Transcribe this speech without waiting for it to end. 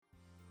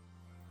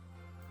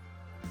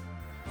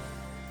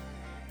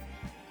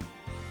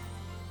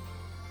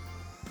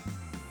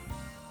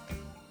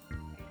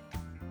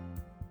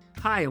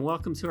Hi, and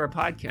welcome to our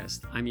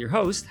podcast. I'm your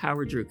host,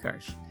 Howard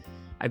Drukarsh.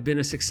 I've been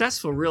a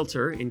successful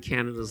realtor in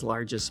Canada's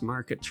largest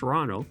market,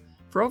 Toronto,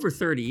 for over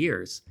 30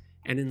 years.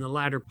 And in the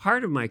latter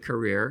part of my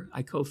career,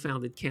 I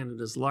co-founded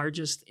Canada's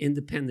largest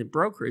independent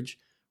brokerage,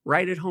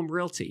 Right at Home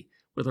Realty,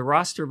 with a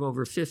roster of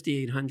over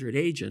 5,800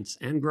 agents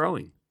and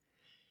growing.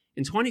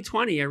 In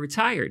 2020, I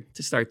retired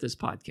to start this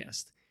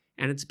podcast.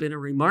 And it's been a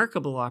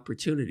remarkable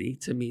opportunity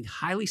to meet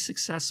highly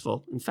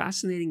successful and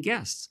fascinating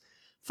guests,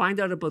 find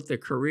out about their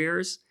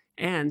careers,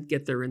 and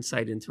get their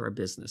insight into our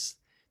business.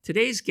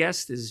 Today's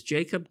guest is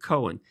Jacob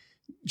Cohen.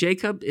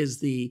 Jacob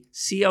is the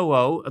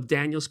COO of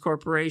Daniels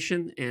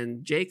Corporation.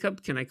 And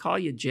Jacob, can I call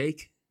you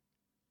Jake?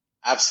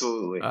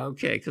 Absolutely.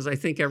 Okay, because I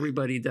think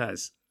everybody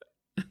does.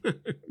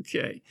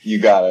 Okay. You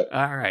got it.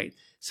 All right.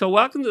 So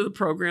welcome to the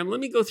program. Let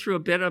me go through a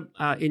bit of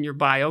in your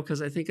bio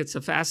because I think it's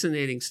a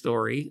fascinating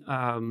story.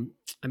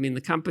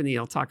 The company,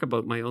 I'll talk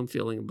about my own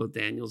feeling about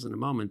Daniels in a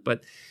moment,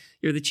 but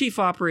you're the chief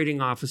operating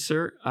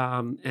officer,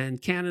 and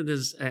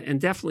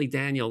definitely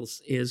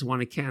Daniels is one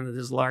of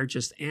Canada's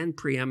largest and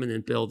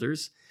preeminent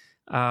builders.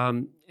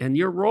 And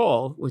your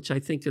role, which I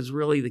think is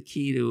really the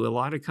key to a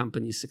lot of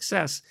companies'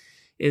 success,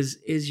 is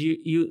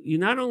you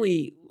not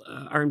only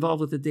are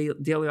involved with the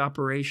daily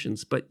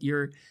operations, but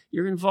you're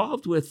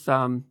involved with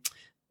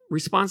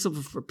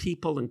responsible for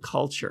people and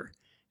culture.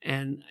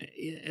 And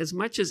as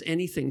much as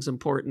anything's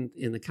important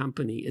in the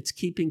company, it's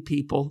keeping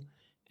people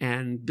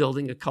and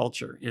building a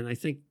culture. And I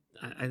think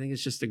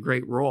it's just a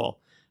great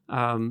role.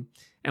 And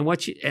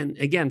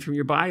again, from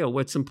your bio,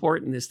 what's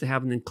important is to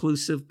have an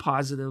inclusive,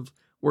 positive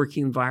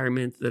working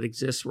environment that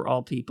exists where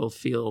all people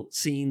feel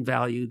seen,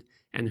 valued,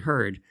 and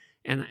heard.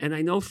 And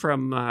I know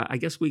from I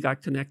guess we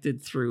got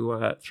connected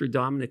through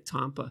Dominic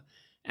Tompa,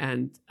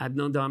 and I've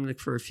known Dominic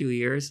for a few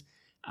years,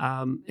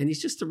 and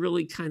he's just a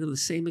really kind of the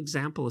same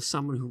example of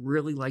someone who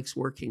really likes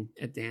working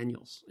at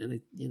Daniels. And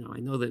I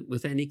know that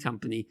with any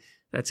company,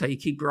 that's how you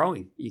keep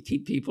growing. You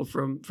keep people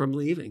from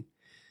leaving.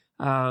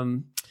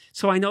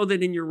 So I know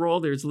that in your role,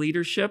 there's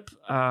leadership.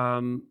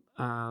 You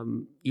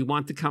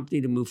want the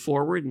company to move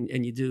forward,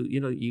 and you do.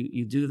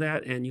 You do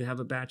that, and you have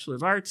a Bachelor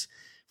of Arts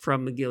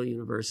from McGill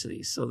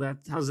University. So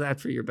how's that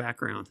for your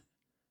background?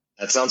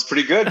 That sounds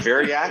pretty good.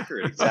 Very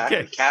accurate. Exactly.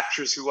 Okay.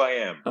 Captures who I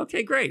am.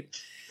 Okay, great.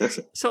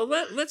 So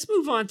let's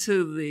move on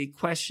to the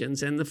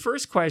questions. And the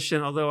first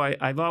question, although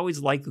I've always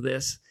liked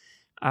this,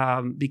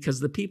 because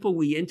the people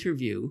we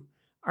interview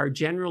are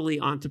generally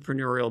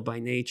entrepreneurial by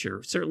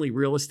nature. Certainly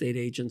real estate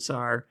agents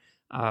are,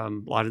 a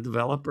lot of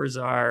developers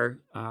are.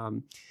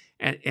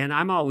 And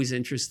I'm always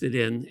interested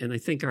in, and I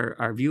think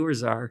our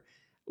viewers are,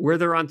 were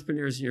there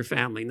entrepreneurs in your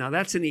family? Now,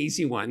 that's an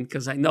easy one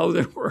because I know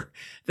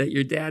that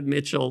your dad,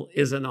 Mitchell,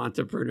 is an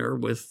entrepreneur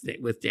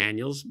with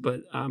Daniels.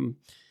 But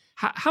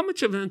how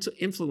much of an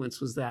influence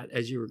was that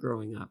as you were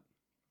growing up?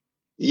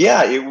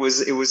 Yeah, it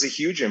was a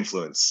huge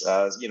influence.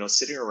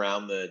 Sitting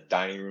around the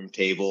dining room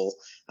table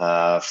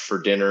for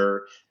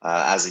dinner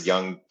as a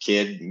young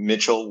kid,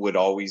 Mitchell would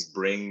always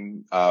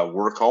bring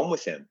work home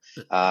with him.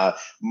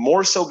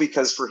 More so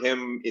because for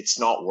him, it's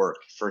not work.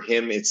 For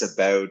him, it's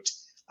about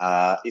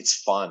it's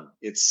fun.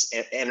 It's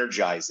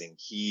energizing.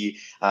 He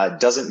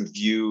doesn't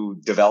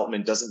view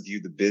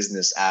the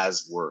business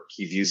as work.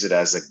 He views it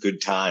as a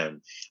good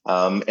time.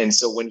 And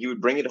so when he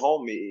would bring it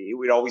home, it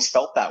would always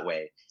felt that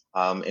way.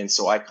 And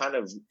so I kind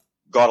of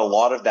got a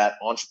lot of that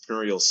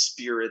entrepreneurial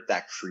spirit,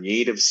 that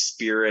creative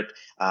spirit,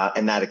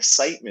 and that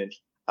excitement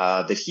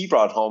that he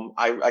brought home.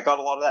 I got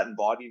a lot of that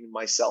embodied in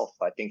myself,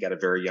 I think, at a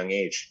very young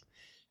age.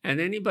 And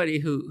anybody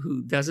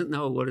who doesn't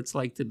know what it's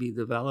like to be a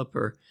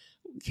developer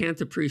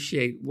can't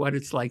appreciate what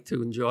it's like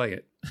to enjoy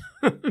it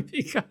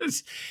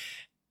because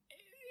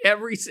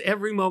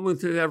every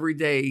moment of every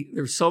day,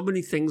 there's so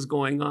many things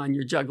going on.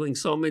 You're juggling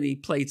so many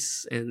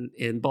plates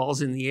and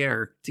balls in the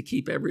air to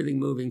keep everything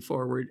moving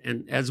forward.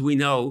 And as we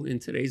know in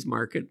today's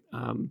market,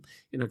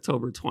 in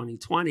October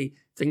 2020,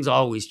 things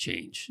always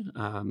change.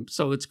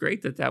 So it's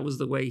great that was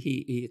the way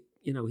he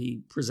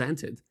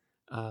presented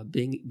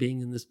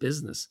being in this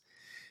business.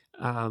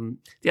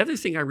 The other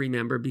thing I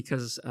remember,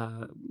 because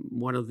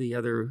one of the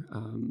other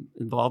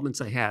involvements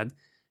I had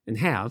and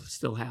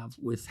still have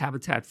with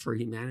Habitat for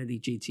Humanity,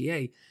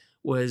 GTA,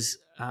 was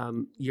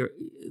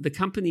the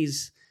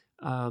company's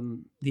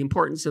the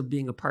importance of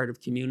being a part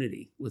of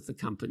community with the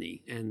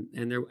company.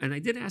 And I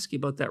did ask you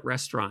about that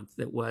restaurant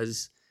that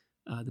was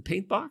the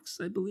Paint Box,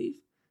 I believe.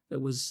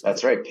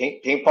 That's right,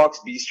 Paint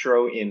Box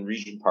Bistro in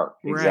Regent Park.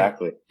 Right.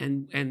 Exactly.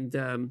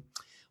 And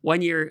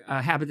one year,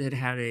 Habitat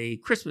had a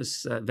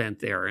Christmas event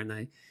there,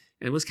 and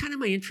it was kind of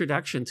my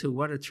introduction to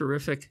what a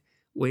terrific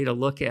way to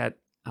look at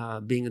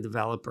being a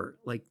developer,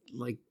 like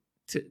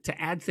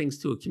to add things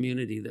to a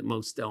community that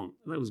most don't.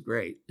 That was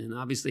great, and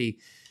obviously,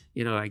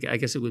 I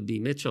guess it would be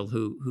Mitchell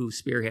who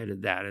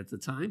spearheaded that at the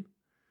time.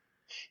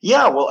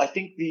 Yeah, well, I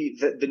think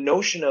the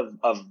notion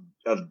of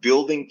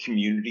building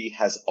community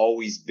has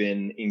always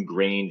been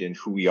ingrained in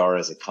who we are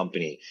as a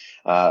company.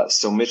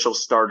 So Mitchell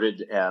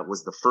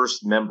was the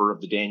first member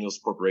of the Daniels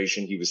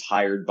Corporation. He was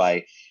hired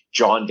by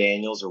John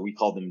Daniels, or we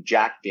called him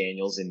Jack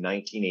Daniels, in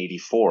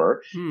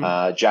 1984.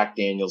 Jack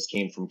Daniels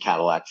came from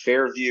Cadillac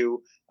Fairview.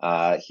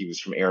 He was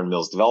from Aaron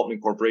Mills Development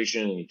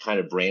Corporation, and he kind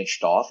of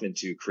branched off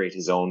into create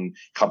his own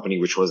company,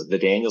 which was the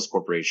Daniels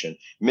Corporation.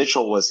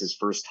 Mitchell was his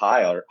first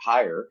hire.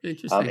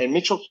 And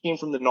Mitchell came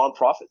from the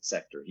nonprofit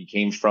sector. He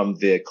came from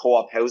the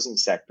co-op housing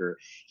sector.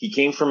 He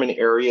came from an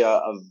area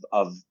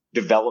of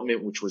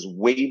development which was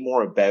way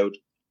more about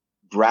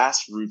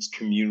grassroots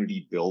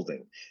community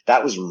building.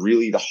 That was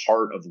really the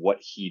heart of what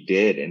he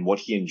did and what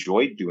he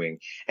enjoyed doing.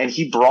 And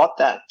he brought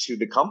that to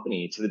the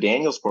company, to the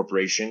Daniels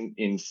Corporation,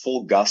 in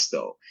full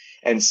gusto.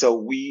 And so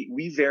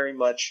we very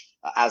much,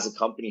 as a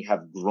company,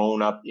 have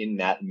grown up in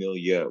that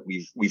milieu.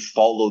 We've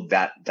followed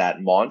that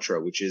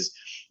mantra, which is,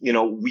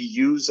 we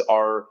use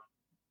our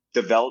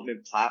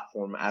development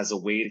platform as a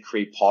way to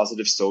create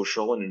positive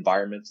social and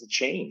environmental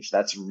change.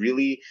 That's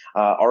really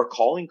our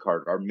calling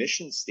card, our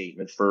mission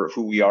statement for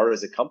who we are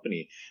as a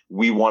company.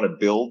 We want to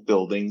build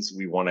buildings,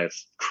 we want to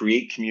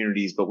create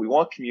communities, but we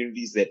want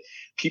communities that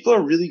people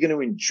are really going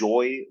to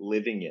enjoy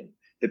living in,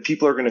 that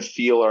people are going to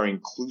feel are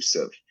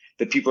inclusive,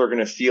 that people are going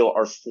to feel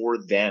are for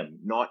them,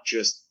 not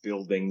just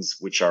buildings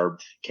which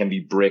can be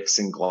bricks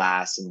and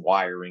glass and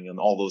wiring and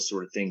all those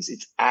sort of things.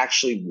 It's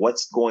actually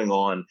what's going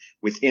on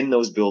within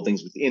those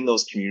buildings, within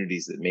those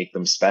communities, that make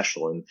them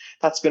special. And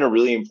that's been a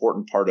really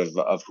important part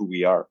of who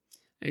we are.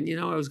 And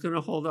I was going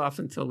to hold off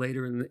until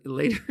later in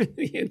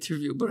the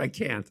interview, but I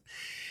can't.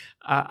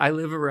 I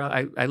live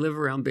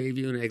around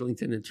Bayview and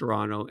Eglinton in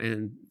Toronto,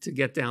 and to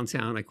get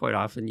downtown, I quite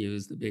often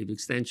use the Bayview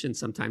Extension.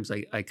 Sometimes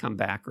I come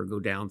back or go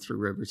down through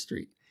River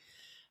Street.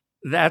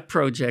 That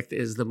project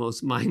is the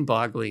most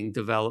mind-boggling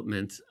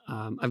development.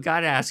 I've got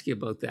to ask you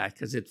about that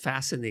because it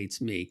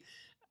fascinates me.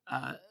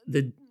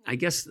 I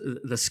guess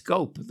the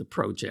scope of the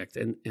project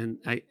and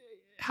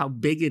how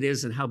big it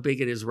is and how big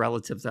it is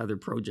relative to other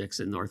projects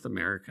in North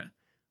America.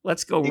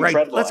 Let's go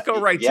Incredible. Let's go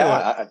right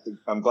to it.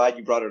 I'm glad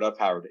you brought it up,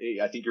 Howard.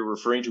 I think you're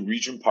referring to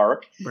Regent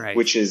Park, right,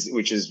 which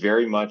is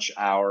very much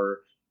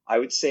I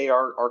would say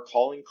our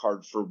calling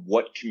card for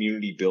what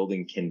community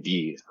building can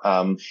be.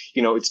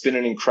 It's been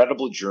an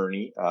incredible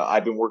journey.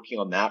 I've been working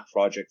on that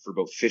project for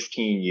about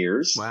 15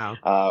 years.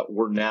 Wow.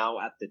 We're now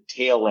at the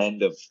tail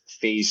end of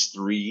phase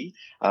 3.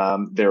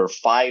 There are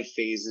 5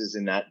 phases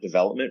in that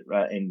development,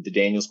 and the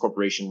Daniels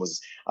Corporation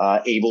was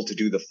able to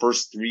do the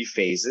first 3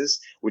 phases,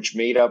 which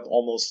made up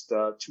almost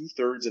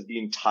 2/3 of the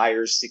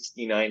entire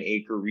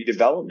 69-acre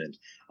redevelopment.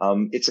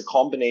 It's a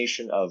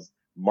combination of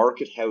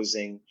market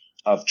housing,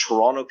 of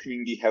Toronto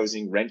community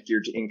housing, rent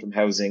geared to income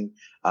housing,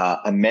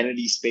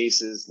 amenity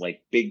spaces like a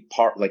big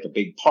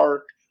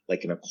park,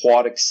 like an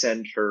aquatic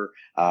center,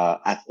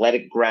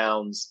 athletic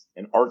grounds,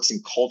 an arts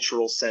and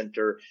cultural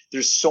center.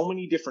 There's so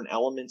many different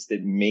elements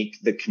that make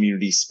the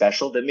community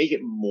special, that make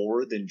it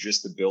more than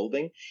just a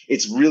building.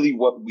 It's really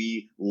what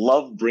we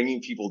love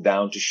bringing people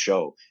down to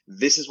show.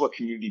 This is what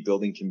community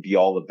building can be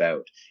all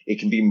about. It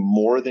can be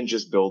more than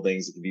just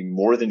buildings. It can be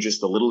more than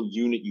just a little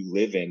unit you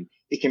live in.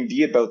 It can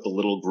be about the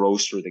little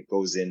grocer that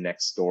goes in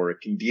next door. It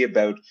can be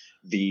about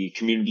the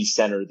community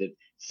center that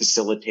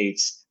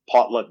facilitates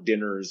potluck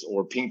dinners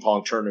or ping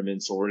pong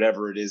tournaments or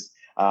whatever it is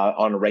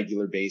on a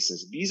regular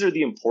basis. These are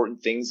the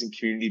important things in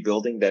community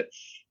building that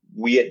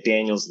we at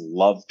Daniels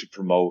love to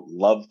promote,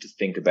 love to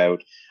think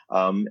about,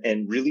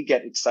 and really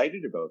get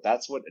excited about.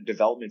 That's what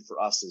development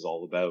for us is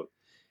all about.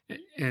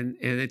 And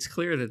it's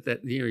clear that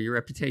your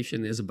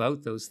reputation is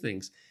about those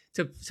things.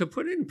 To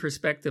put it in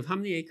perspective, how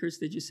many acres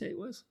did you say it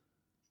was?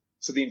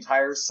 So the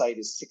entire site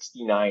is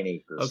 69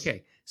 acres.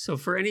 Okay. So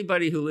for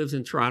anybody who lives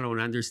in Toronto and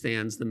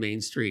understands the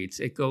main streets,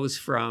 it goes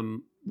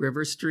from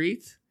River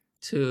Street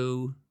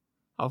to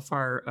how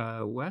far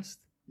west?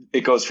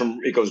 It goes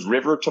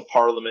River to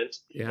Parliament,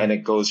 yeah, and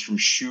it goes from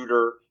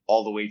Shooter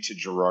all the way to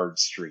Gerrard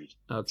Street.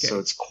 Okay. So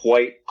it's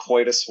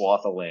quite a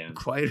swath of land.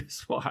 Quite a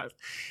swath.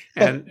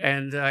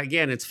 And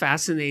again, it's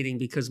fascinating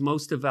because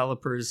most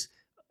developers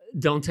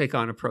don't take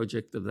on a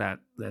project of that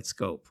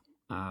scope.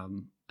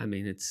 I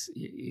mean,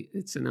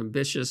 it's an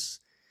ambitious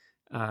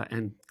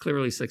and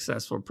clearly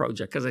successful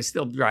project because I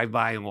still drive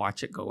by and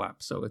watch it go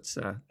up. So it's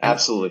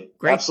absolutely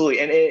great.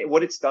 Absolutely. And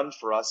what it's done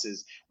for us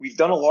is we've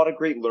done a lot of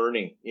great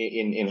learning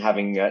in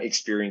having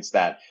experienced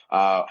that,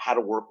 how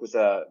to work with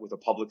a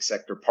public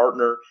sector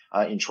partner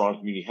in Toronto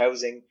Community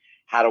Housing,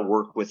 how to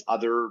work with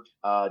other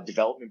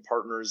development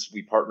partners.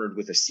 We partnered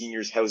with a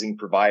seniors housing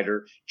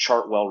provider,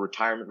 Chartwell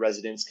Retirement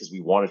Residence, because we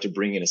wanted to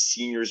bring in a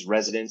seniors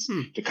residence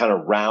to kind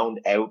of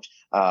round out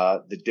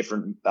the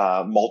different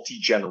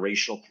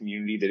multi-generational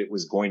community that it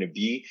was going to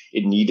be.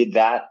 It needed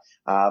that.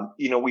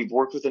 We've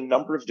worked with a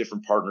number of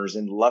different partners,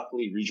 and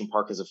luckily Regent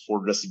Park has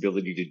afforded us the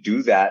ability to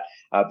do that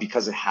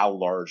because of how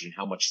large and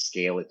how much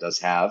scale it does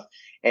have.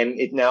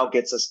 And it now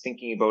gets us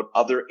thinking about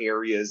other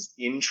areas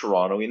in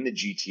Toronto, in the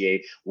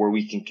GTA, where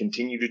we can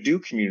continue to do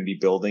community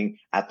building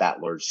at that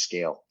large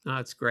scale. Oh,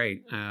 that's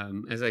great.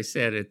 As I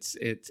said,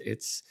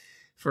 it's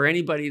for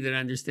anybody that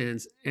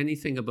understands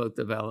anything about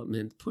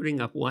development, putting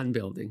up one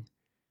building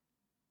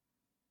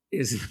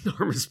is an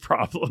enormous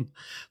problem.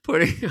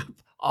 Putting up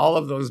all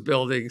of those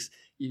buildings,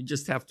 you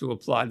just have to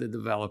applaud the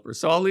developer.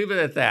 So I'll leave it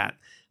at that.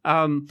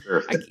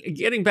 Sure.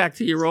 Getting back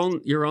to your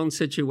own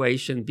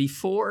situation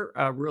before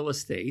real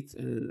estate,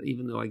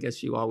 even though I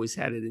guess you always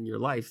had it in your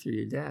life through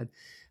your dad,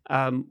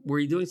 were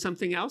you doing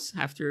something else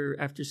after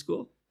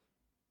school?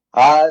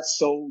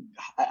 So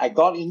I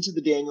got into the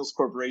Daniels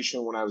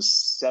Corporation when I was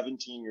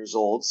 17 years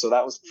old. So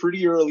that was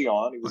pretty early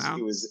on. Wow.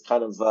 It was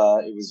kind of,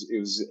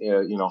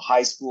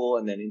 high school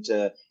and then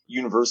into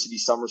university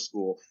summer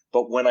school.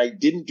 But when I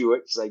didn't do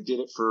it, because I did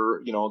it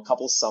for, a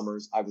couple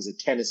summers, I was a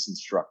tennis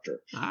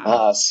instructor.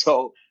 I've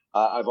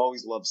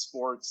always loved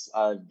sports.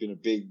 I've been a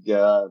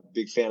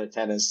big fan of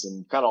tennis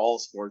and kind of all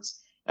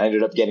sports. I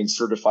ended up getting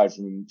certified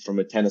from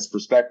a tennis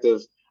perspective.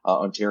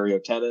 Ontario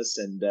Tennis,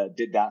 and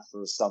did that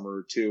for a summer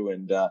or two,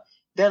 and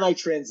then I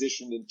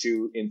transitioned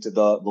into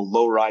the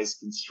low-rise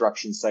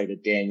construction site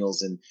at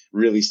Daniels and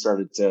really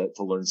started to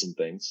learn some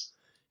things.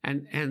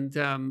 And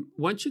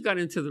once you got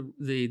into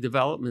the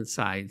development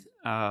side,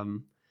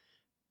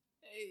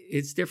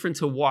 it's different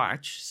to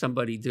watch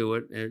somebody do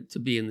it to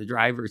be in the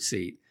driver's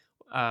seat.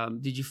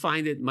 Did you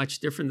find it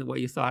much different than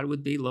what you thought it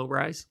would be,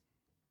 low-rise?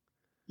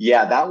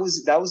 Yeah, that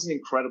was an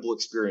incredible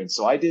experience.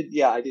 So I did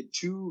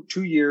 2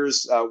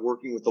 years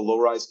working with the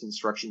low-rise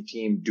construction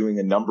team, doing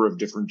a number of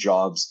different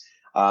jobs.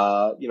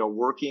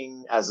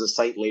 Working as a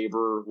site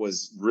laborer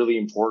was really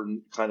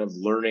important, kind of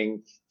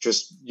learning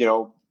just,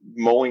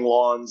 mowing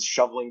lawns,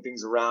 shoveling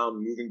things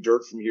around, moving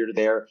dirt from here to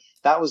there.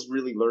 That was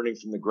really learning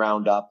from the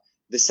ground up.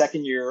 The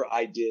second year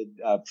I did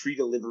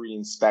pre-delivery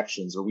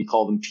inspections, or we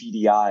call them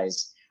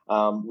PDIs,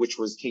 which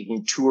was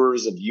taking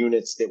tours of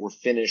units that were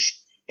finished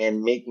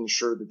and making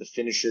sure that the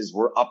finishes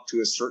were up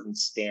to a certain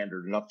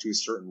standard and up to a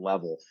certain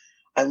level.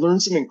 I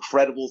learned some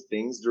incredible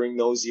things during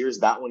those years,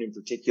 that one in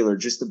particular,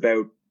 just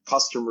about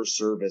customer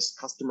service,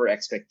 customer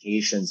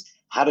expectations,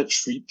 how to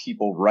treat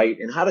people right,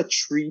 and how to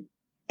treat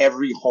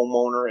every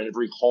homeowner and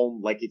every home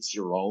like it's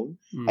your own.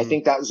 Mm-hmm. I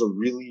think that was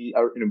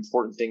an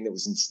important thing that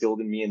was instilled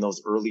in me in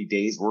those early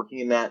days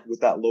working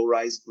with that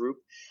low-rise group.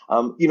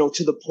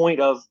 To the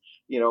point of,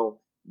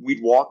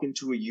 we'd walk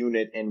into a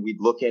unit and we'd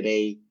look at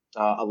a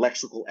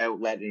electrical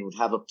outlet, and it would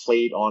have a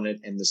plate on it,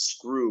 and the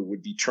screw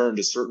would be turned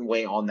a certain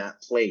way on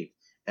that plate.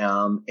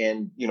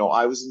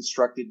 I was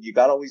instructed, you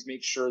got to always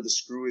make sure the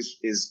screw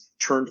is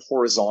turned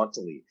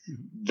horizontally.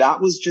 Mm-hmm. That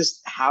was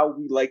just how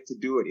we like to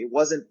do it. It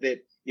wasn't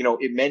that,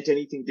 it meant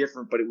anything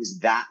different, but it was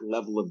that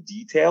level of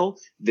detail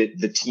that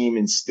the team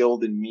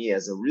instilled in me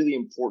as a really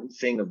important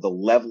thing, of the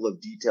level of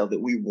detail that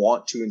we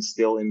want to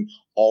instill in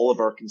all of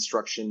our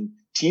construction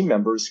team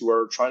members who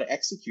are trying to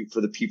execute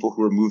for the people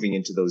who are moving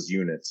into those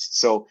units.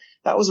 So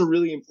that was a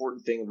really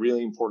important thing, a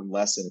really important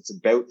lesson. It's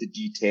about the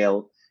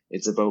detail.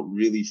 It's about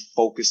really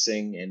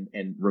focusing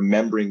and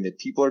remembering that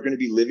people are going to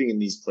be living in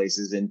these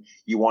places, and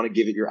you want to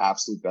give it your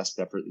absolute best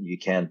effort that you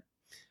can.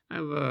 I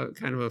have a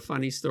kind of a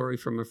funny story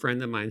from a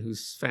friend of mine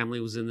whose family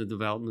was in the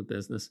development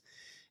business.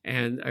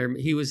 And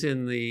he was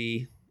in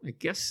the, I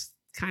guess,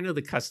 kind of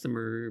the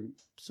customer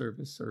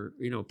service or,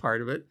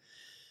 part of it.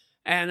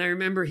 And I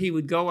remember he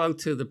would go out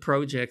to the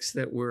projects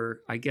that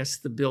were,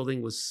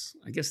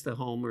 the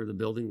home or the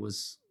building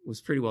was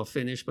pretty well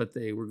finished, but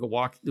they were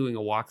doing a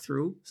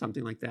walkthrough,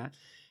 something like that.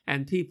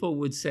 And people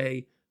would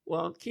say,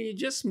 well, can you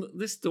just move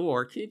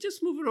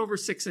it over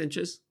 6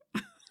 inches?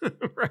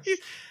 Right?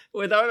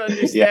 Without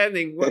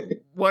understanding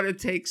what it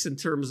takes in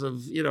terms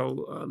of,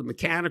 the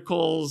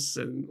mechanicals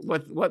and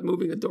what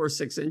moving a door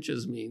 6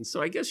 inches means.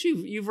 So I guess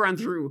you've run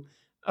through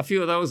a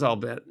few of those, I'll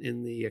bet,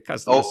 in the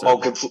customer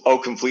service.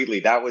 Completely.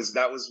 That was.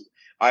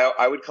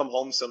 I would come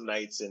home some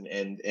nights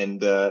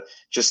and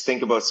just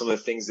think about some of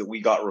the things that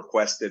we got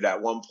requested.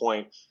 At one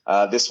point,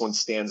 this one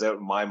stands out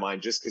in my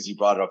mind just because you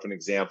brought up an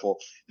example.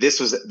 This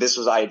was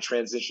I had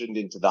transitioned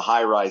into the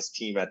high-rise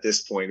team at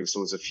this point, so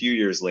it was a few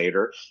years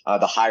later.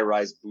 The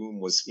high-rise boom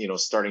was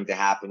starting to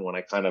happen when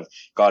I kind of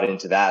got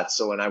into that.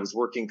 So, and I was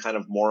working kind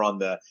of more on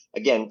the,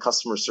 again,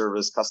 customer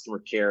service, customer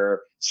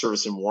care,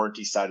 service and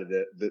warranty side of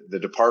the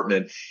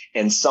department,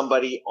 and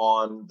somebody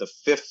on the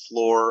 5th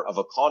floor of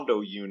a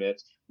condo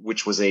unit,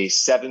 which was a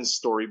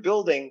 7-story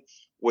building,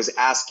 was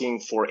asking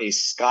for a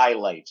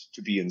skylight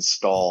to be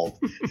installed.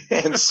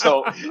 And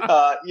so,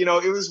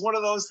 it was one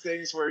of those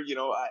things where,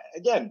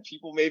 again,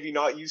 people maybe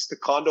not used to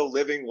condo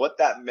living, what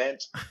that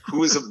meant,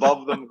 who is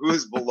above them, who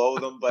is below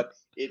them. But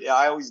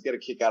I always get a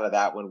kick out of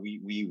that when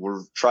we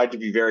were tried to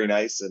be very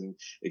nice and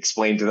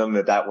explain to them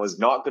that was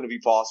not going to be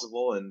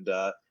possible.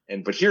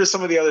 But here's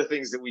some of the other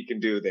things that we can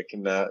do that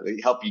can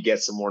help you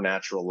get some more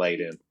natural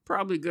light in.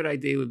 Probably a good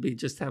idea would be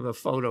just have a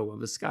photo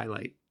of a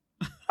skylight.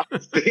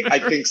 I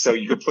think so.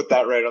 You could put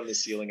that right on the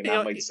ceiling, and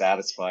that might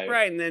satisfy it.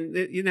 Right, and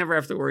then you never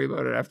have to worry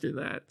about it after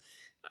that.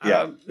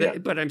 Yeah.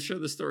 But I'm sure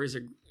the stories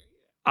are,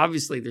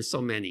 obviously there's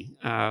so many,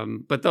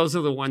 but those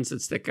are the ones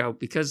that stick out,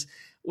 because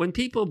when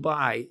people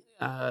buy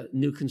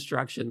new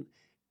construction,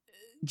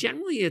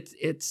 generally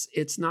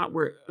it's not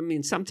where, I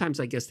mean, sometimes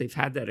I guess they've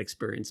had that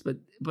experience,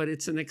 but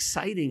it's an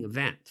exciting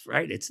event,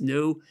 right? It's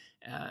new.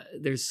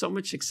 There's so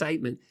much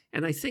excitement,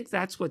 and I think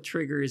that's what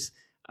triggers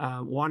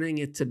wanting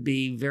it to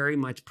be very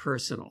much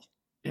personal.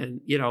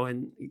 And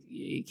and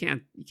you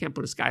can't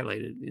put a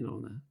skylight in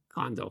a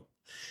condo,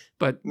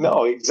 but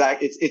No,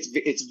 exactly.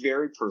 It's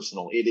very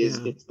personal. yeah.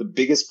 It's the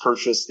biggest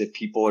purchase that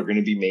people are going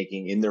to be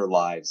making in their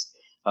lives,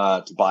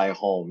 to buy a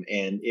home,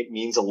 and it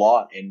means a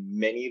lot. And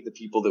many of the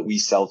people that we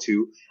sell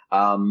to,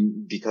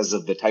 because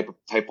of the type of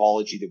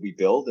typology that we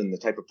build and the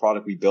type of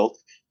product we build,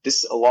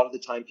 this a lot of the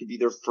time can be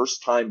their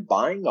first time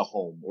buying a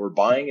home or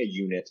buying a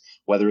unit,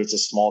 whether it's a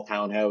small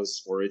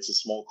townhouse or it's a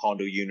small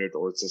condo unit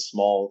or it's a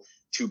small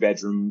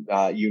two-bedroom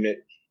unit.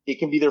 It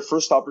can be their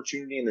first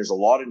opportunity, and there's a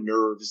lot of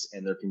nerves,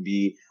 and there can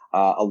be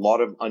a lot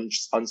of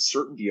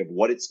uncertainty of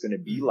what it's going to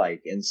be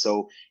like. And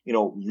so,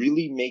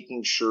 really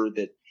making sure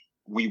that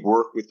we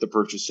work with the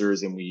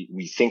purchasers and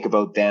we think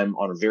about them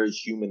on a very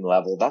human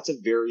level. That's a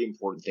very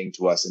important thing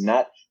to us. And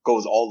that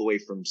goes all the way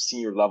from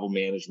senior level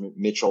management,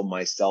 Mitchell,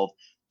 myself,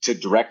 to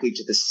directly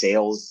to the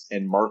sales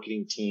and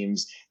marketing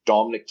teams.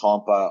 Dominic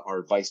Tompa,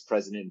 our vice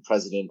president and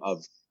president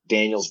of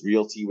Daniels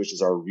Realty, which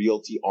is our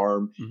realty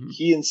arm.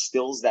 He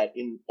instills that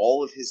in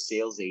all of his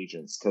sales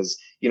agents, because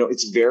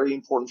it's very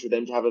important for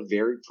them to have a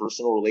very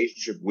personal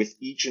relationship with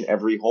each and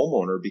every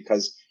homeowner,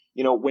 because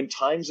when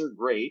times are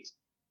great,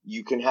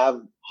 you can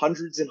have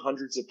hundreds and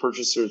hundreds of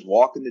purchasers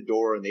walk in the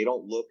door and they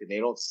don't look and they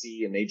don't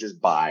see and they just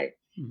buy.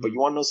 But you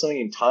want to know something?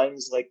 In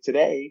times like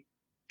today,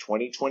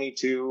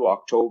 2022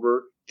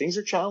 October, things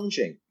are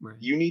challenging. Right.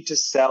 You need to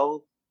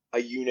sell a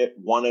unit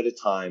one at a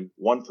time,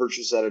 one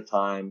purchase at a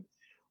time,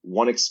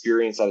 one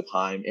experience at a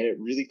time. And it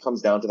really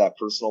comes down to that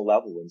personal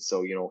level. And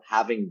so,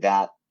 having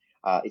that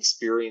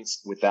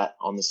experience with that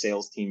on the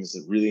sales team is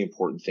a really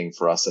important thing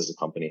for us as a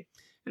company.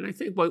 And I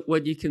think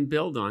what you can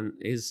build on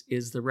is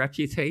the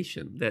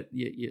reputation, that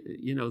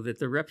that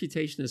the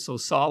reputation is so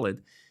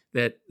solid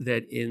that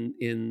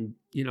in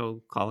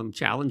call them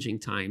challenging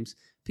times,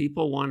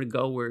 people want to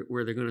go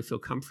where they're going to feel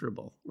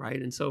comfortable,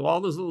 right? And so all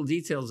those little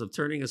details of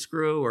turning a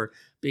screw or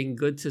being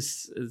good to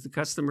the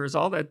customers,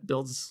 all that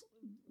builds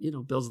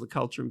the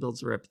culture and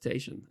builds the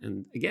reputation.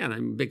 And again,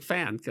 I'm a big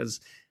fan because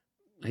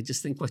I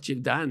just think what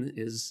you've done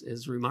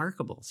is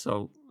remarkable.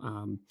 So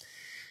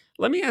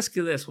let me ask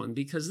you this one,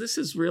 because this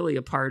is really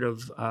a part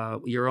of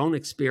your own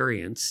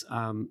experience.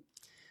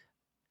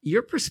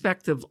 Your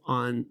perspective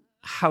on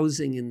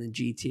housing in the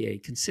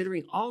GTA,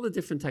 considering all the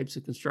different types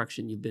of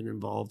construction you've been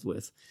involved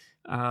with.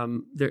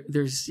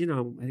 There's,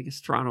 I guess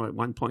Toronto at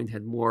one point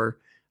had more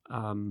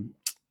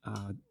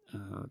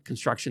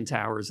construction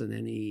towers than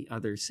any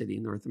other city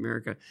in North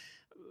America,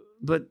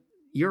 but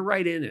you're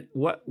right in it.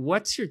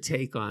 What's your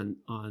take on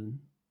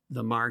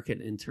the market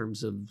in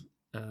terms of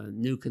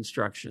new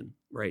construction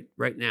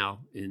right now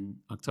in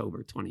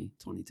October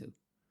 2022?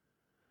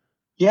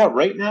 Yeah,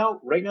 right now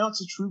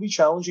it's a truly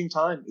challenging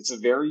time. It's a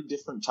very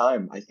different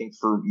time. I think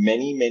for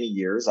many, many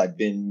years, I've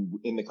been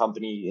in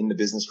the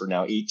business for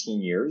now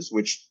 18 years,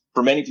 which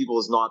for many people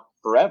is not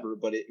forever,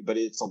 but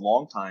it's a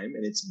long time,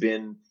 and it's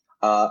been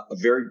a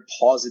very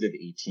positive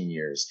 18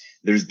 years.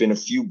 There's been a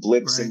few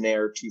blips in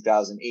there,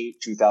 2008,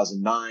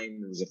 2009.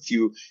 There was a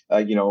few,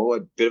 a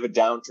bit of a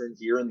downturn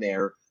here and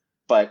there.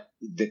 But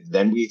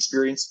then we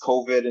experienced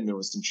COVID, and there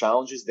was some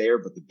challenges there,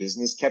 but the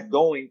business kept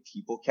going.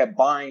 People kept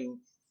buying.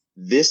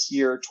 This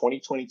year,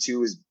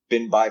 2022, has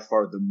been by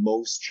far the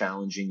most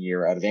challenging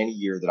year out of any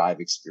year that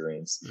I've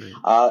experienced.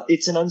 Right.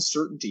 It's an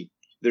uncertainty.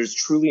 There's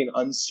truly an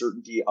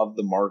uncertainty of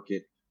the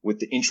market with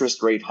the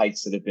interest rate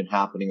hikes that have been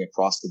happening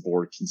across the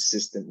board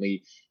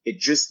consistently. It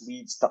just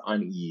leads to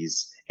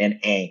unease and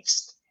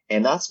angst.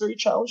 And that's very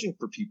challenging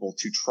for people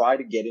to try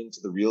to get into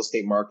the real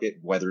estate market,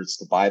 whether it's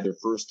to buy their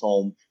first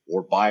home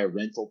or buy a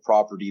rental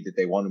property that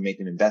they want to make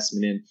an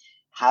investment in.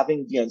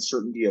 Having the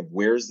uncertainty of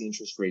where's the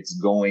interest rates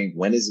going,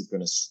 when is it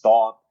going to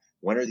stop,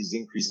 when are these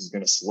increases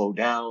going to slow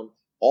down,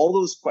 all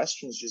those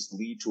questions just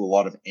lead to a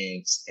lot of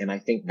angst. And I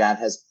think that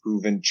has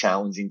proven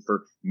challenging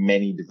for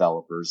many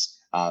developers,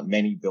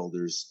 many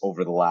builders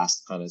over the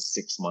last kind of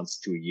 6 months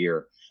to a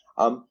year.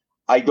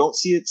 I don't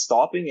see it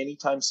stopping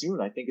anytime soon.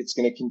 I think it's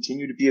going to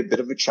continue to be a bit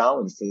of a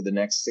challenge for the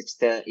next 6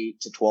 to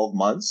 8 to 12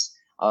 months.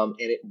 And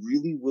it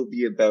really will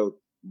be about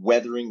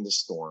weathering the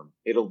storm.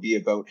 It'll be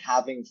about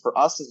having, for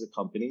us as a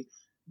company,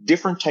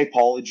 different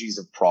typologies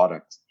of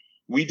product.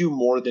 We do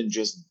more than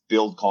just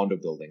build condo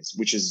buildings,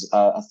 which is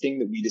a thing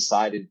that we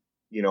decided,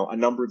 a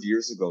number of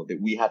years ago,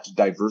 that we had to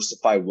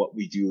diversify what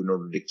we do in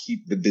order to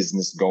keep the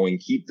business going,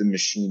 keep the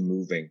machine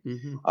moving.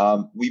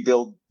 We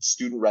build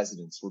student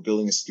residence. We're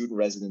building a student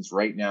residence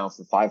right now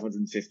for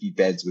 550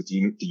 beds with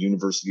the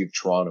University of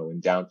Toronto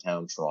in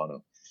downtown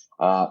Toronto.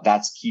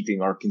 That's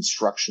keeping our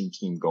construction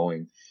team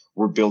going.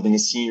 We're building a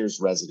seniors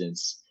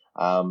residence.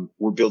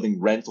 We're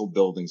building rental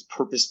buildings,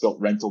 purpose-built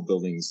rental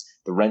buildings.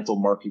 The rental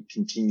market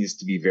continues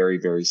to be very,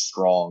 very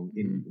strong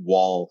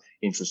while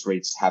interest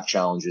rates have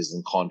challenges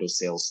and condo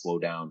sales slow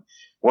down.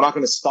 We're not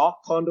going to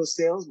stop condo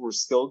sales. We're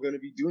still going to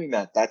be doing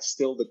that. That's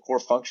still the core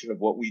function of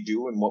what we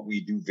do and what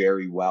we do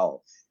very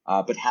well.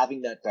 But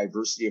having that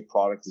diversity of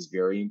product is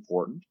very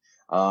important.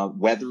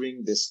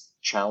 Weathering this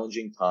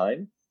challenging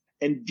time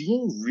and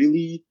being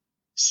really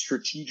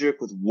strategic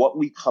with what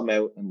we come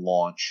out and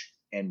launch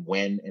and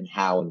when and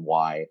how and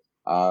why.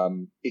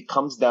 It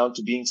comes down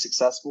to being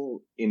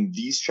successful in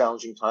these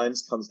challenging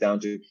times, comes down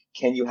to,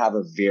 can you have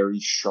a very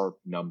sharp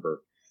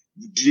number?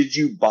 Did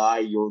you buy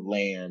your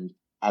land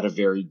at a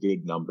very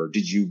good number?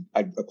 Did you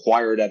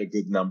acquire it at a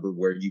good number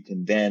where you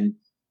can then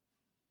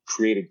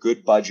create a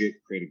good budget,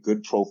 create a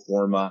good pro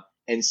forma,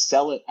 and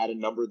sell it at a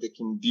number that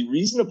can be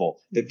reasonable,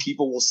 that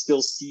people will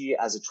still see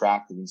as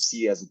attractive and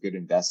see as a good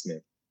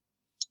investment?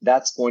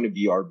 That's going to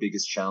be our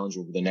biggest challenge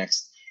over the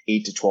next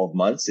 8 to 12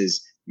 months,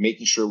 is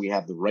making sure we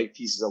have the right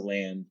pieces of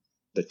land,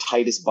 the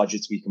tightest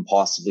budgets we can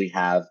possibly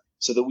have,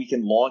 so that we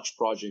can launch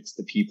projects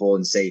to people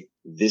and say,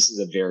 this is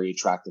a very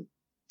attractive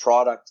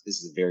product.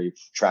 This is a very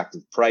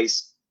attractive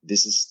price.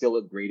 This is still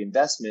a great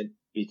investment,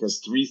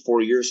 because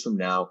 3-4 years from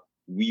now,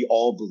 we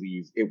all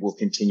believe it will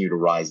continue to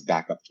rise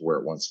back up to where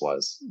it once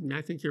was.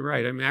 I think you're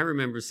right. I mean, I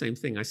remember the same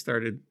thing. I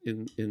started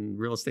in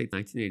real estate in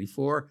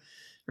 1984.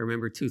 I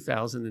remember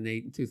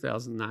 2008 and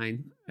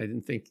 2009. I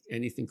didn't think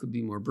anything could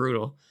be more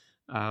brutal.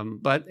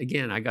 But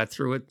again, I got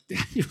through it.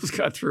 Daniel's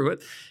got through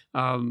it.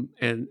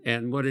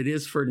 And what it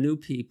is for new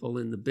people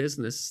in the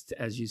business,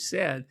 as you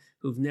said,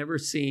 who've never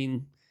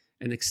seen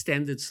an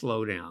extended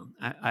slowdown.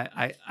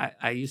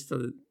 I used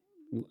to,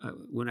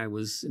 when I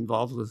was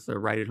involved with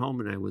Right at Home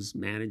and I was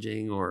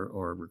managing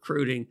or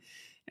recruiting,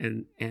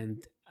 and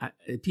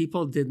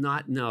people did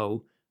not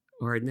know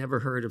or had never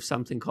heard of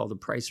something called a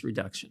price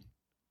reduction.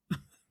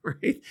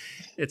 Right?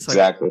 It's like,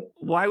 exactly.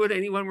 Why would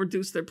anyone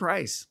reduce their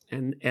price?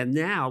 And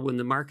now when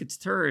the markets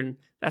turn,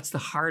 that's the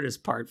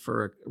hardest part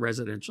for a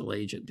residential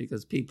agent,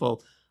 because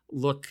people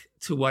look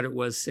to what it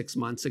was 6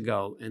 months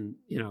ago. And,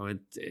 you know,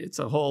 it's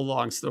a whole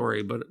long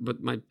story, but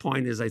my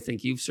point is, I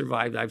think you've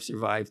survived, I've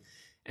survived,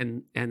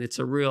 and it's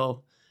a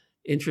real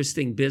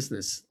interesting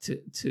business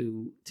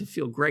to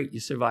feel great. You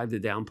survived the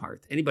down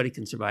part. Anybody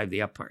can survive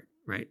the up part,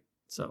 right?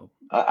 So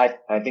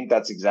I think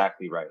that's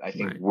exactly right. I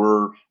think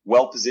we're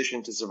well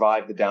positioned to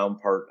survive the down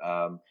part,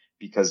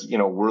 because, you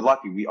know, we're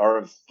lucky. We are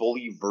a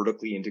fully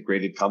vertically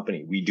integrated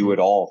company. We do it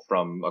all,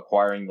 from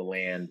acquiring the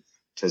land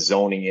to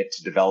zoning it,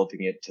 to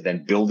developing it, to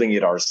then building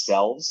it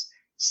ourselves,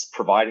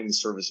 providing the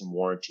service and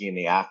warranty and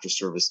the after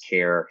service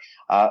care.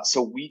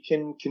 So we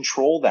can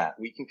control that.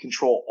 We can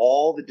control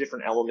all the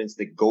different elements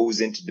that goes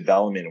into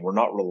development. And we're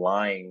not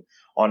relying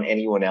on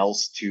anyone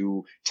else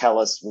to tell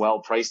us, well,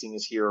 pricing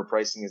is here or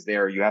pricing is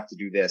there. You have to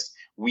do this.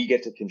 We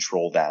get to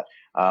control that.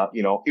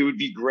 You know, it would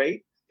be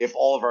great if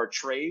all of our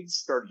trades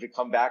started to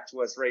come back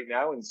to us right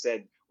now and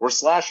said, we're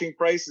slashing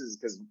prices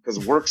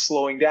because work's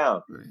slowing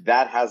down. Right.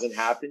 That hasn't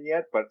happened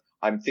yet, but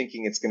I'm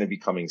thinking it's going to be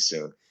coming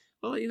soon.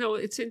 Well, you know,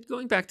 it's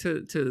going back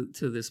to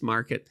this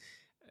market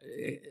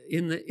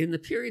in the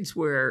periods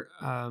where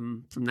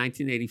from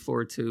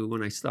 1984 to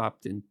when I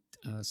stopped in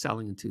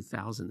selling in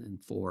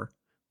 2004,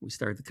 we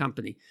started the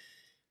company.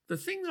 The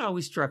thing that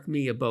always struck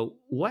me about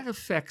what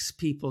affects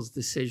people's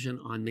decision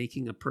on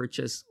making a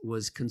purchase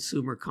was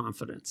consumer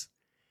confidence,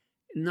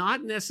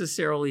 not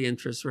necessarily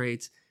interest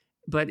rates,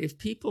 but if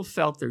people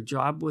felt their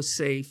job was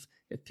safe,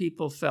 if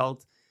people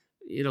felt,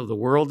 you know, the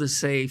world is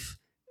safe,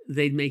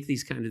 they'd make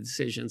these kind of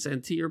decisions.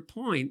 And to your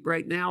point,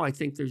 right now, I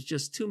think there's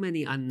just too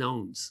many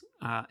unknowns.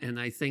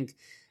 And I think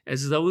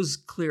as those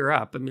clear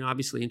up, I mean,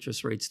 obviously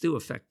interest rates do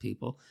affect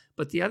people,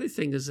 but the other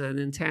thing is an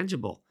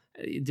intangible.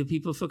 Do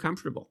people feel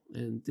comfortable,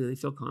 and do they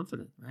feel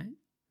confident, right?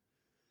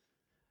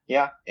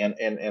 Yeah.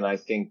 And I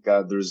think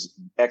there's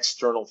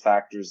external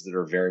factors that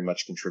are very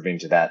much contributing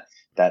to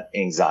that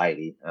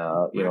anxiety.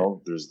 You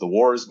know, there's the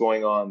wars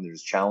going on,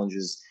 there's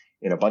challenges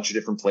in a bunch of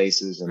different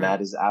places, and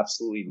that is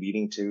absolutely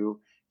leading to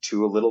a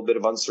little bit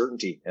of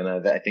uncertainty. And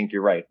I think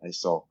you're right.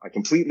 So I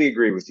completely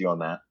agree with you on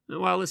that.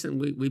 Well, listen,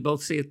 we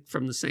both see it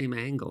from the same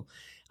angle.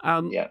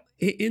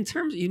 In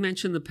terms, you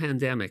mentioned the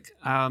pandemic.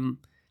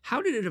 How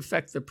did it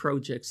affect the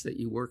projects that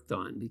you worked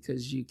on?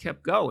 Because you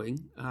kept going.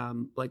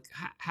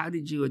 How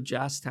did you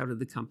adjust? How did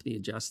the company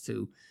adjust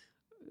to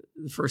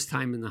the first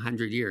time in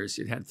 100 years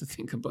you'd had to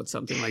think about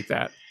something like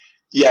that?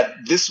 Yeah,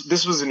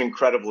 this was an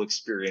incredible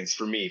experience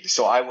for me.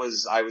 So I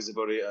was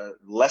about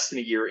less than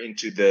a year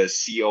into the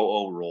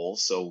COO role,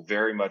 so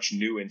very much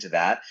new into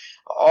that.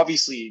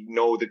 Obviously,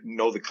 know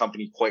the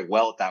company quite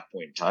well at that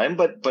point in time,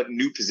 but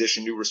new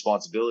position, new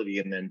responsibility,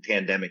 and then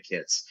pandemic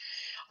hits.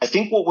 I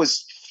think what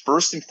was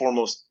first and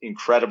foremost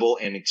incredible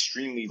and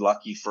extremely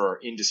lucky for our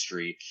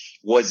industry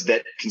was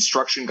that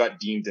construction got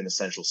deemed an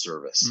essential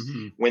service.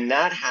 Mm-hmm. When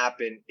that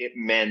happened, it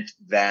meant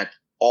that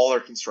all our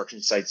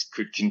construction sites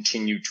could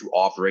continue to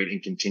operate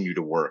and continue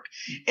to work.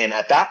 And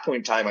at that point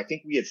in time, I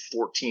think we had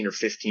 14 or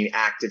 15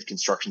 active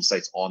construction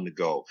sites on the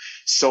go.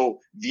 So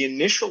the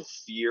initial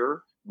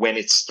fear when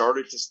it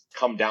started to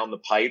come down the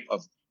pipe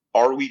of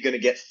are we going to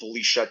get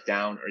fully shut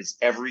down? Or is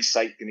every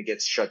site going to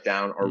get shut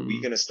down? Are we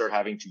going to start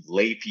having to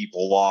lay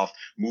people off,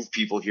 move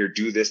people here,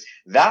 do this?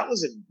 That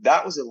was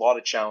a lot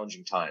of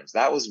challenging times.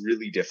 That was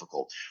really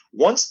difficult.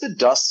 Once the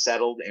dust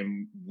settled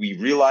and we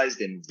realized,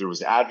 and there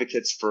was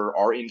advocates for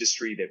our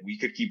industry, that we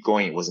could keep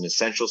going, it was an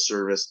essential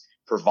service.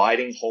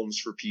 Providing homes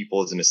for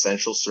people is an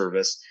essential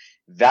service.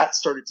 That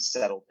started to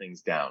settle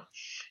things down.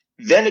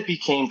 Then it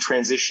became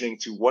transitioning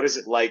to what is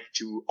it like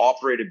to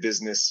operate a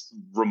business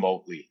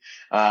remotely,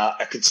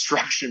 a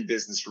construction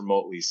business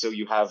remotely. So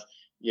you have,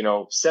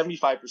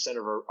 75%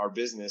 of our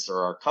business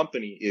or our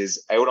company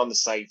is out on the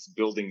sites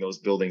building those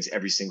buildings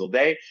every single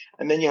day.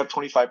 And then you have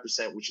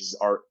 25%, which is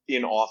our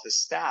in-office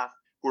staff,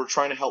 who are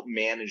trying to help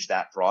manage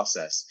that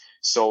process.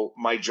 So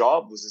my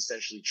job was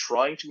essentially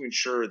trying to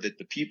ensure that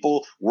the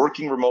people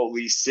working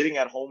remotely, sitting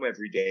at home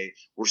every day,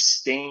 were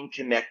staying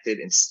connected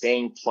and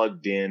staying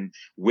plugged in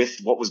with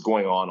what was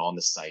going on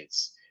the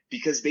sites,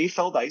 because they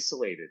felt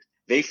isolated.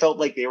 They felt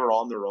like they were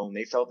on their own.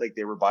 They felt like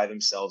they were by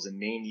themselves, and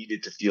they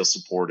needed to feel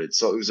supported.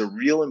 So it was a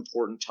real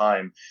important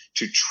time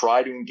to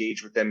try to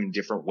engage with them in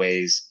different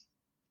ways,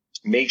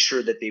 make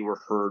sure that they were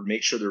heard,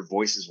 make sure their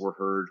voices were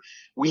heard.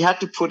 We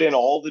had to put in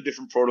all the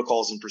different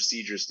protocols and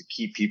procedures to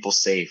keep people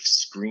safe,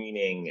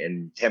 screening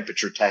and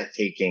temperature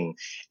taking.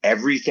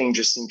 Everything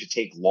just seemed to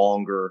take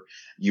longer.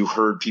 You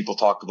heard people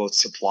talk about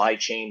supply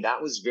chain.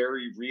 That was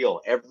very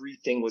real.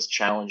 Everything was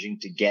challenging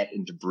to get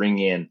and to bring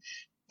in.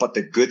 But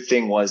the good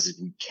thing was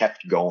we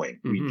kept going.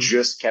 We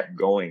just kept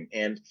going.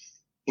 And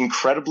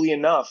incredibly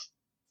enough,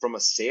 from a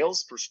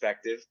sales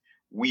perspective,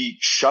 we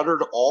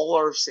shuttered all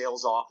our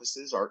sales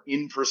offices, our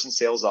in-person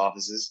sales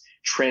offices,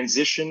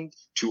 transitioned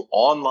to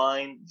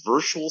online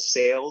virtual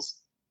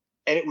sales,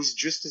 and it was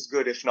just as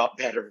good, if not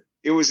better.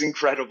 It was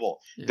incredible.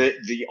 Yeah.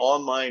 The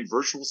online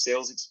virtual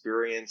sales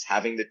experience,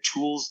 having the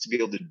tools to be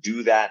able to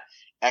do that,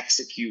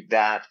 execute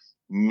that,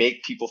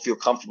 make people feel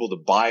comfortable to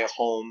buy a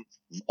home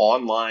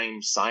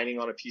online, signing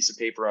on a piece of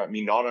paper. I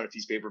mean, not on a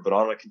piece of paper, but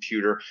on a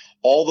computer.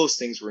 All those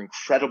things were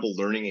incredible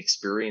learning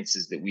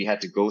experiences that we had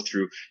to go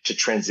through to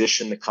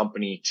transition the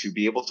company to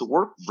be able to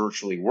work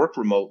virtually, work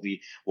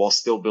remotely, while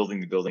still building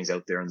the buildings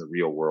out there in the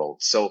real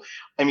world. So,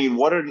 I mean,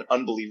 what an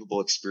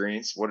unbelievable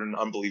experience. What an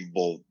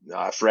unbelievable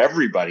for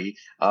everybody.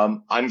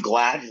 I'm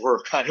glad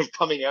we're kind of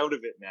coming out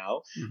of it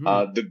now.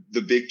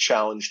 The big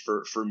challenge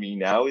for me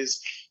now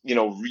is,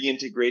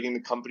 reintegrating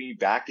the company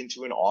back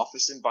into an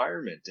office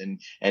environment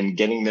and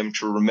getting them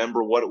to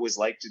remember what it was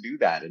like to do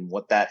that and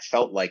what that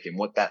felt like and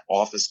what that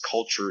office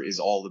culture is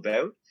all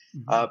about.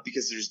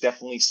 Because there's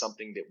definitely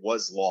something that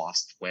was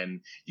lost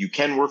when you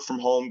can work from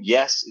home.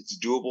 Yes, it's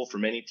doable for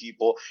many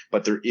people,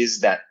 but there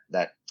is that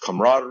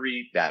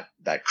camaraderie,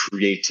 that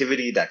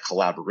creativity, that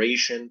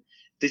collaboration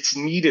that's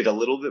needed a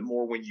little bit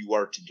more when you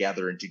are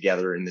together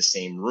in the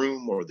same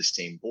room or the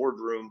same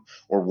boardroom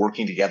or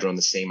working together on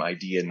the same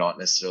idea, not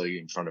necessarily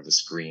in front of a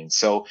screen.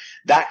 So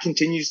that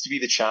continues to be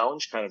the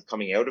challenge kind of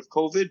coming out of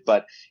COVID,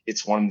 but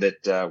it's one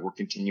that we're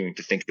continuing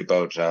to think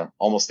about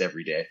almost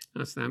every day.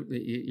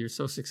 You're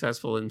so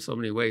successful in so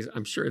many ways.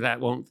 I'm sure that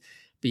won't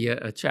be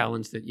a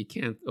challenge that you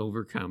can't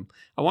overcome.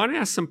 I want to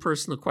ask some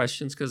personal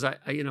questions because I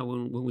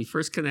when we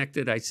first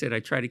connected, I said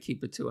I try to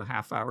keep it to a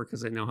half hour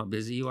because I know how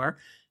busy you are.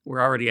 We're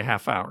already a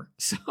half hour.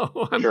 So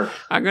I'm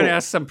going to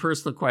ask some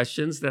personal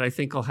questions that I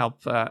think will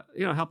help,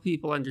 help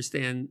people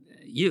understand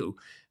you.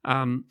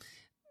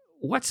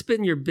 What's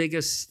been your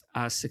biggest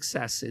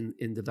success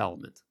in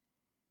development?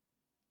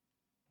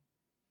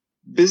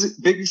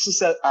 Biggest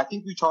success, I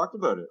think we talked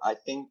about it. I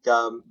think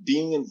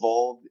being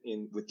involved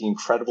with the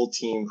incredible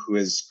team who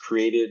has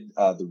created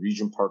the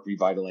Regent Park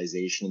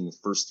revitalization in the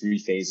first 3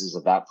 phases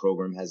of that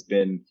program has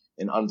been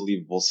an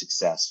unbelievable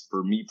success.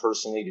 For me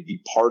personally, to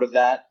be part of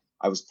that,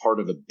 I was part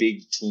of a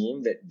big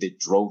team that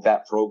drove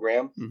that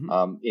program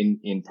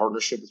in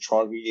partnership with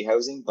Toronto Community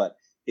Housing, but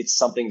it's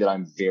something that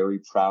I'm very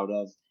proud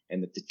of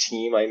and that the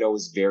team I know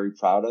is very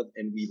proud of.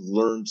 And we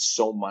learned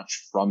so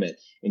much from it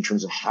in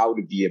terms of how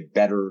to be a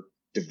better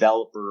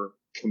developer,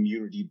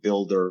 community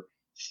builder,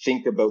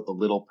 think about the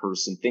little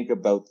person, think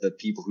about the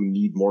people who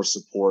need more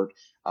support,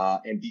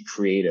 and be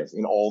creative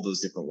in all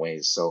those different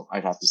ways. So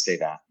I'd have to say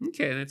that.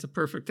 Okay, that's a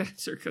perfect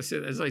answer because,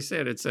 as I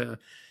said, it's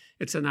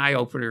an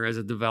eye-opener as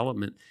a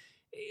development.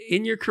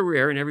 In your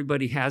career, and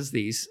everybody has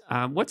these,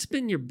 what's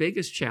been your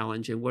biggest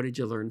challenge and what did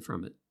you learn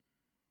from it?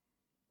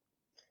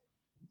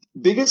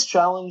 Biggest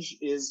challenge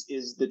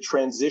is the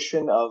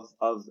transition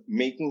of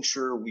making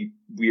sure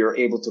we are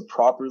able to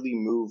properly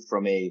move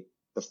from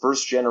the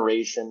first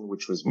generation,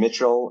 which was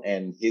Mitchell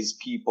and his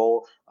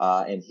people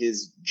and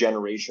his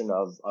generation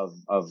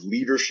of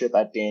leadership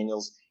at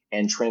Daniels,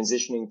 and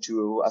transitioning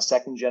to a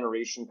second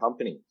generation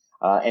company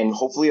and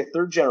hopefully a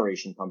third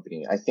generation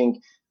company. I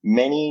think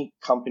many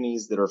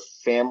companies that are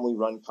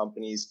family-run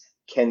companies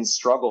can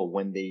struggle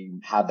when they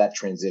have that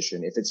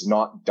transition if it's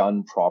not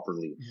done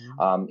properly,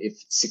 if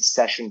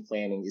succession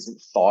planning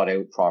isn't thought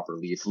out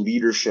properly, if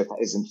leadership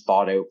isn't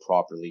thought out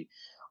properly.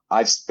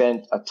 I've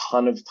spent a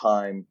ton of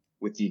time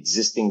with the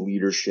existing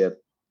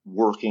leadership,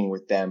 working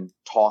with them,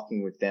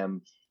 talking with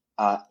them,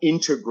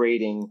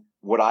 integrating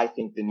what I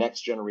think the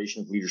next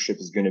generation of leadership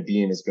is going to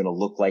be and is going to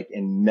look like,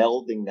 and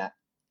melding that,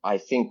 I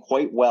think,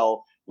 quite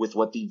well with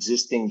what the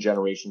existing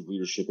generation of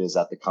leadership is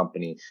at the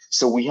company.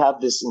 So we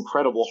have this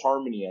incredible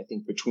harmony, I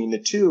think, between the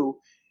two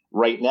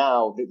right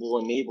now that will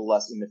enable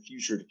us in the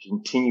future to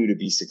continue to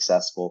be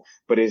successful.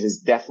 But it has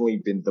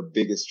definitely been the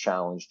biggest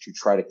challenge to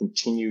try to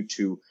continue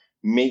to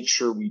make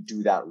sure we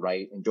do that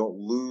right and don't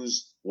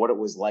lose what it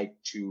was like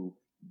to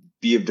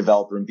be a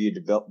developer and be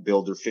a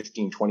builder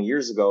 15, 20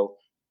 years ago.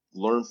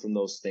 Learn from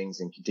those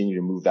things and continue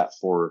to move that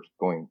forward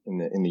going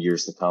in the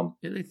years to come.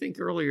 And I think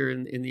earlier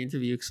in the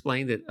interview you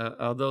explained that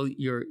although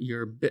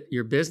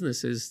your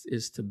business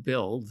is to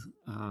build,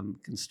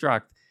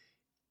 construct,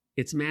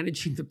 it's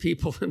managing the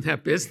people in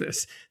that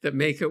business that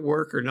make it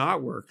work or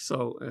not work.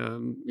 So,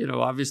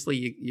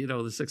 obviously,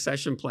 the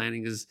succession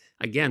planning is,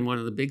 again, one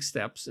of the big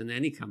steps in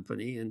any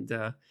company. And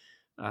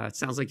it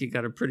sounds like you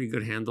got a pretty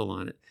good handle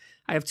on it.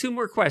 I have two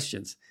more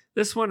questions.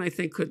 This one I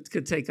think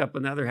could take up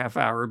another half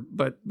hour,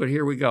 but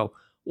here we go.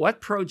 What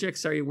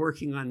projects are you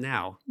working on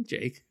now,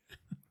 Jake?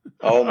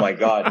 Oh my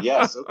God.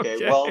 Yes. Okay.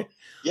 Well,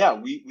 yeah,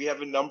 we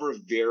have a number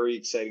of very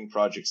exciting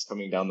projects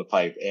coming down the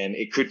pipe, and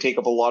it could take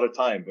up a lot of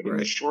time, but in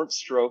the short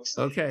strokes,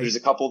 there's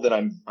a couple that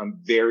I'm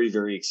very,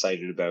 very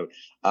excited about.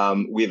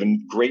 We have a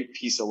great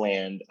piece of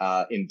land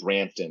in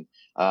Brampton,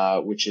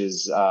 which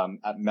is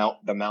at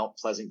the Mount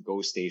Pleasant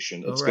GO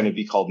Station. It's going to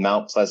be called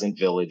Mount Pleasant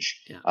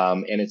Village,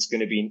 and it's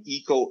going to be an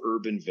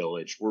eco-urban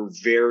village. We're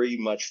very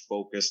much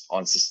focused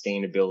on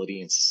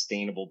sustainability and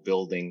sustainable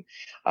building,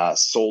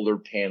 solar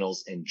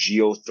panels and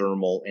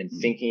geothermal, and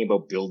thinking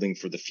about building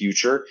for the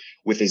future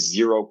with a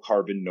zero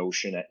carbon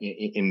notion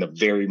in the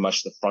very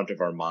much the front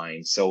of our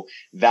mind. So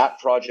that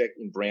project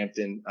in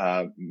Brampton,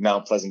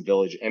 Mount Pleasant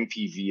Village,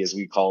 MPV as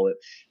we call it,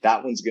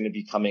 that one's going to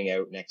be coming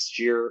out next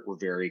year. We're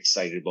very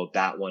excited about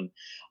that one.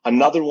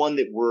 Another one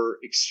that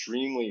we're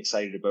extremely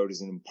excited about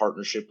is in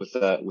partnership with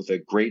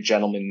a great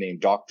gentleman named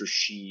Dr.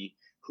 Shi,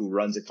 who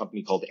runs a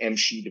company called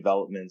MSHI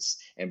Developments.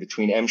 And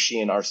between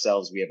MSHI and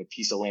ourselves, we have a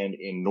piece of land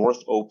in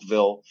North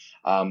Oakville,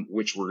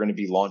 which we're going to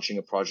be launching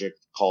a project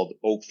called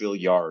Oakville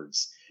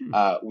Yards.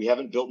 We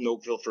haven't built in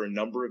Oakville for a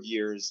number of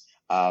years,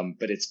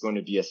 but it's going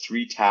to be a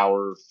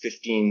 3-tower,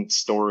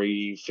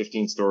 15-story,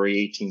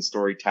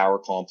 18-story tower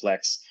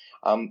complex.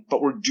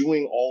 But we're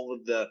doing all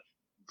of the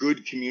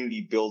good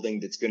community building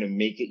that's going to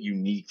make it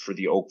unique for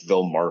the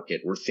Oakville market.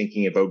 We're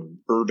thinking about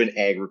urban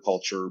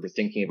agriculture. We're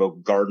thinking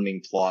about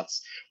gardening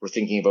plots. We're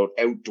thinking about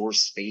outdoor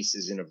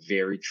spaces in a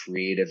very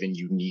creative and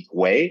unique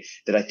way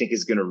that I think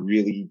is going to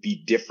really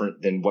be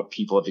different than what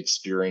people have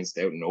experienced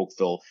out in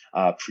Oakville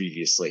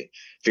previously.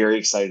 Very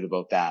excited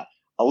about that.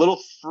 A little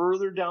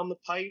further down the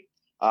pipe,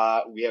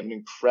 we have an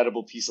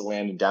incredible piece of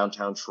land in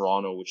downtown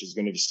Toronto, which is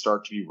going to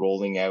start to be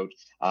rolling out.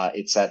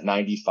 It's at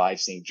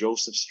 95 St.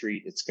 Joseph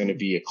Street. It's going to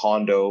be a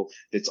condo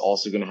that's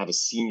also going to have a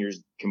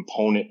seniors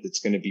component that's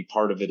going to be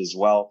part of it as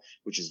well,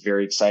 which is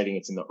very exciting.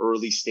 It's in the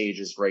early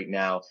stages right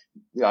now,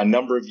 a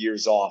number of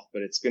years off,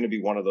 but it's going to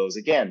be one of those,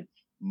 again,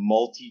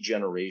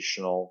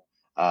 multi-generational,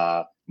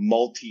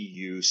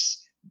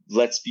 multi-use.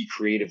 Let's be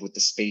creative with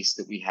the space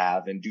that we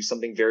have and do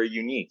something very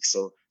unique.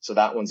 So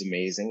that one's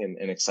amazing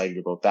and excited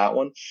about that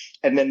one.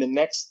 And then the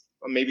next,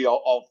 maybe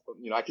I'll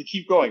I could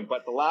keep going,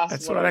 but the last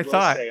That's one what I will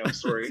thought. say, I'm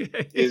sorry,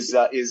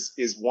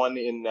 is one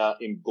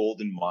in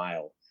Golden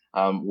Mile.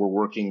 We're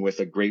working with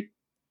a great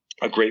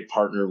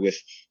partner with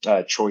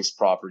Choice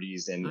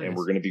Properties, and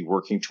we're going to be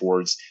working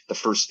towards the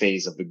first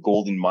phase of the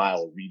Golden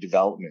Mile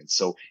redevelopment.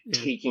 So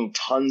taking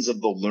tons of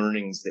the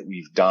learnings that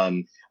we've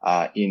done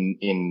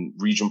in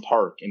Regent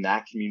Park, in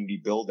that community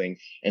building,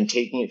 and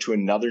taking it to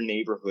another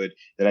neighborhood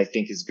that I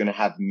think is going to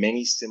have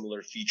many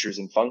similar features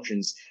and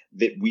functions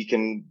that we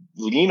can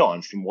lean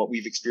on from what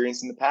we've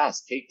experienced in the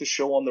past. Take the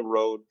show on the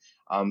road.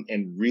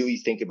 And really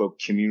think about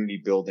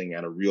community building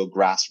at a real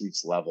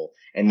grassroots level.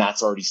 And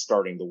that's already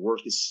starting. The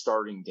work is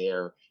starting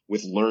there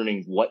with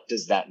learning what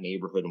does that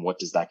neighborhood and what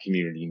does that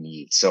community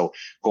need. So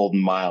Golden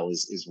Mile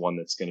is one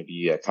that's going to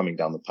be coming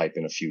down the pipe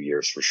in a few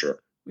years for sure.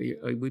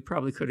 We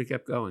probably could have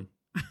kept going.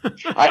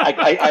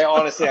 I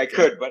honestly, I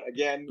could, but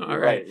again, you're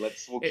right.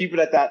 We'll keep it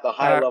at the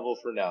high level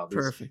for now.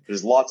 Perfect.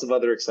 There's lots of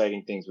other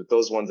exciting things, but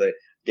those ones that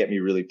get me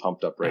really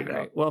pumped up right now.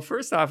 Right. Well,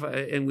 first off,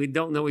 and we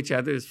don't know each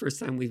other. It's the first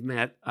time we've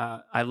met.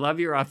 I love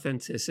your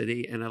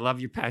authenticity and I love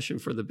your passion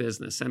for the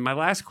business. And my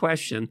last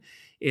question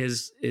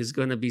is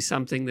going to be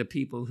something that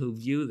people who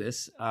view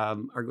this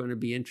are going to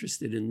be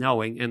interested in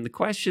knowing. And the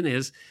question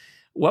is,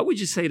 what would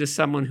you say to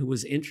someone who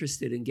was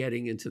interested in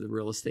getting into the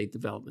real estate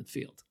development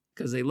field?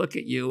 Because they look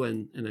at you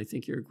and I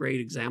think you're a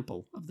great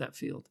example of that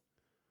field.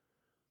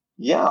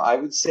 Yeah, I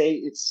would say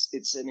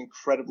it's an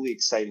incredibly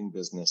exciting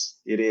business.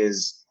 It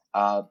is.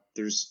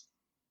 There's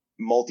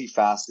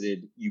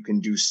multifaceted. You can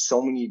do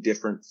so many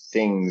different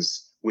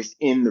things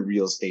within the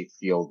real estate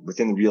field,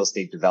 within the real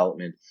estate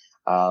development.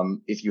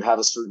 If you have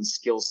a certain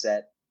skill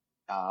set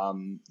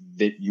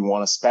that you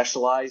want to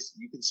specialize,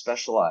 you can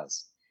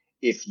specialize.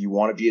 If you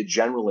want to be a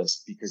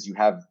generalist because you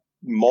have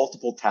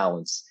multiple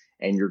talents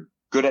and you're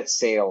good at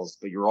sales,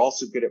 but you're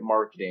also good at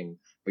marketing,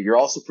 but you're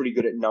also pretty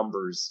good at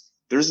numbers,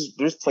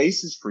 there's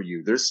places for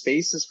you. There's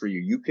spaces for you.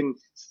 You can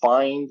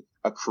find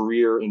a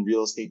career in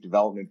real estate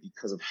development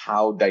because of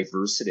how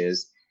diverse it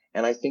is.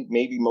 And I think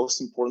maybe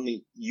most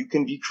importantly, you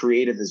can be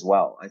creative as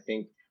well. I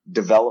think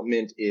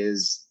development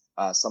is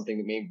something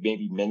that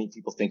maybe many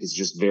people think is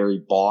just very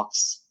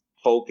box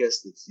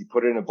focused. It's you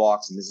put it in a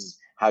box and this is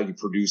how you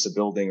produce a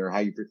building or how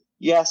you,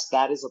 yes,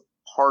 that is a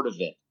part of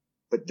it,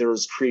 but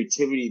there's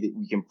creativity that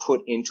we can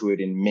put into it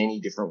in many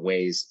different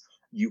ways.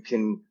 You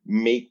can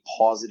make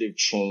positive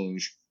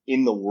change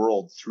in the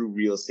world through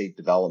real estate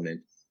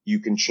development. You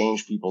can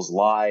change people's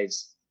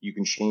lives. You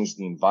can change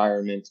the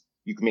environment.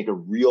 You can make a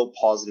real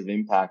positive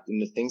impact in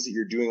the things that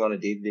you're doing on a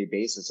day-to-day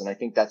basis. And I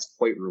think that's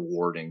quite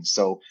rewarding.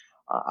 So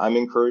I'm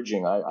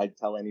encouraging. I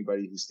tell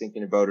anybody who's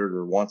thinking about it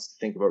or wants to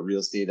think about real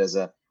estate as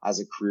a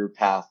career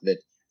path that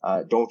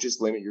don't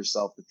just limit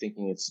yourself to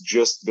thinking it's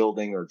just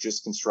building or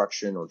just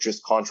construction or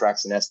just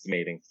contracts and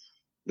estimating.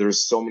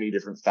 There's so many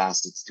different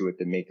facets to it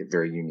that make it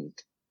very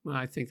unique. Well,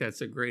 I think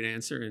that's a great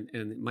answer, and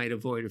it might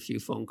avoid a few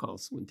phone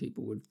calls when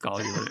people would call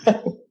you.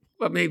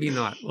 But maybe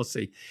not. We'll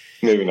see.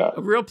 Maybe not.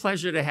 A real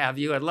pleasure to have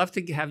you. I'd love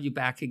to have you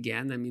back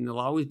again. I mean, there'll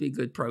always be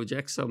good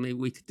projects, so maybe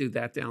we could do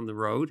that down the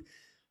road.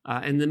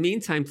 In the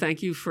meantime,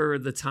 thank you for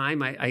the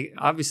time. I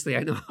obviously,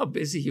 I know how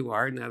busy you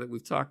are now that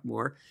we've talked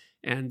more,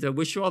 and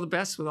wish you all the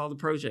best with all the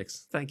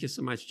projects. Thank you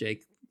so much,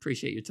 Jake.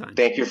 Appreciate your time.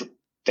 Thank you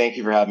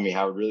for having me,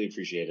 Howard. Really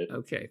appreciate it.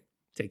 Okay.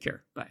 Take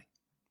care. Bye.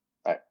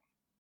 Bye.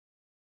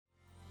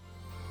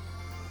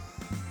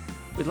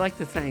 We'd like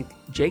to thank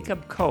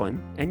Jacob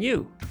Cohen and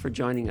you for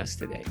joining us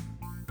today.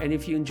 And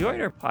if you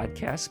enjoyed our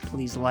podcast,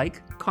 please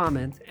like,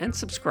 comment, and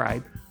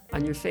subscribe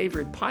on your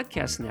favorite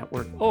podcast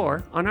network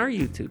or on our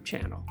YouTube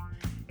channel.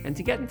 And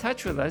to get in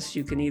touch with us,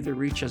 you can either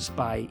reach us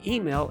by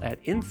email at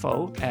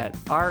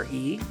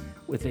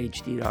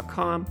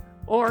info@rewithhd.com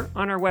or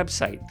on our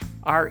website,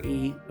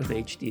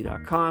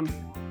 rewithhd.com.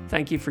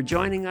 Thank you for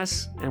joining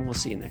us, and we'll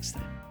see you next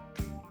time.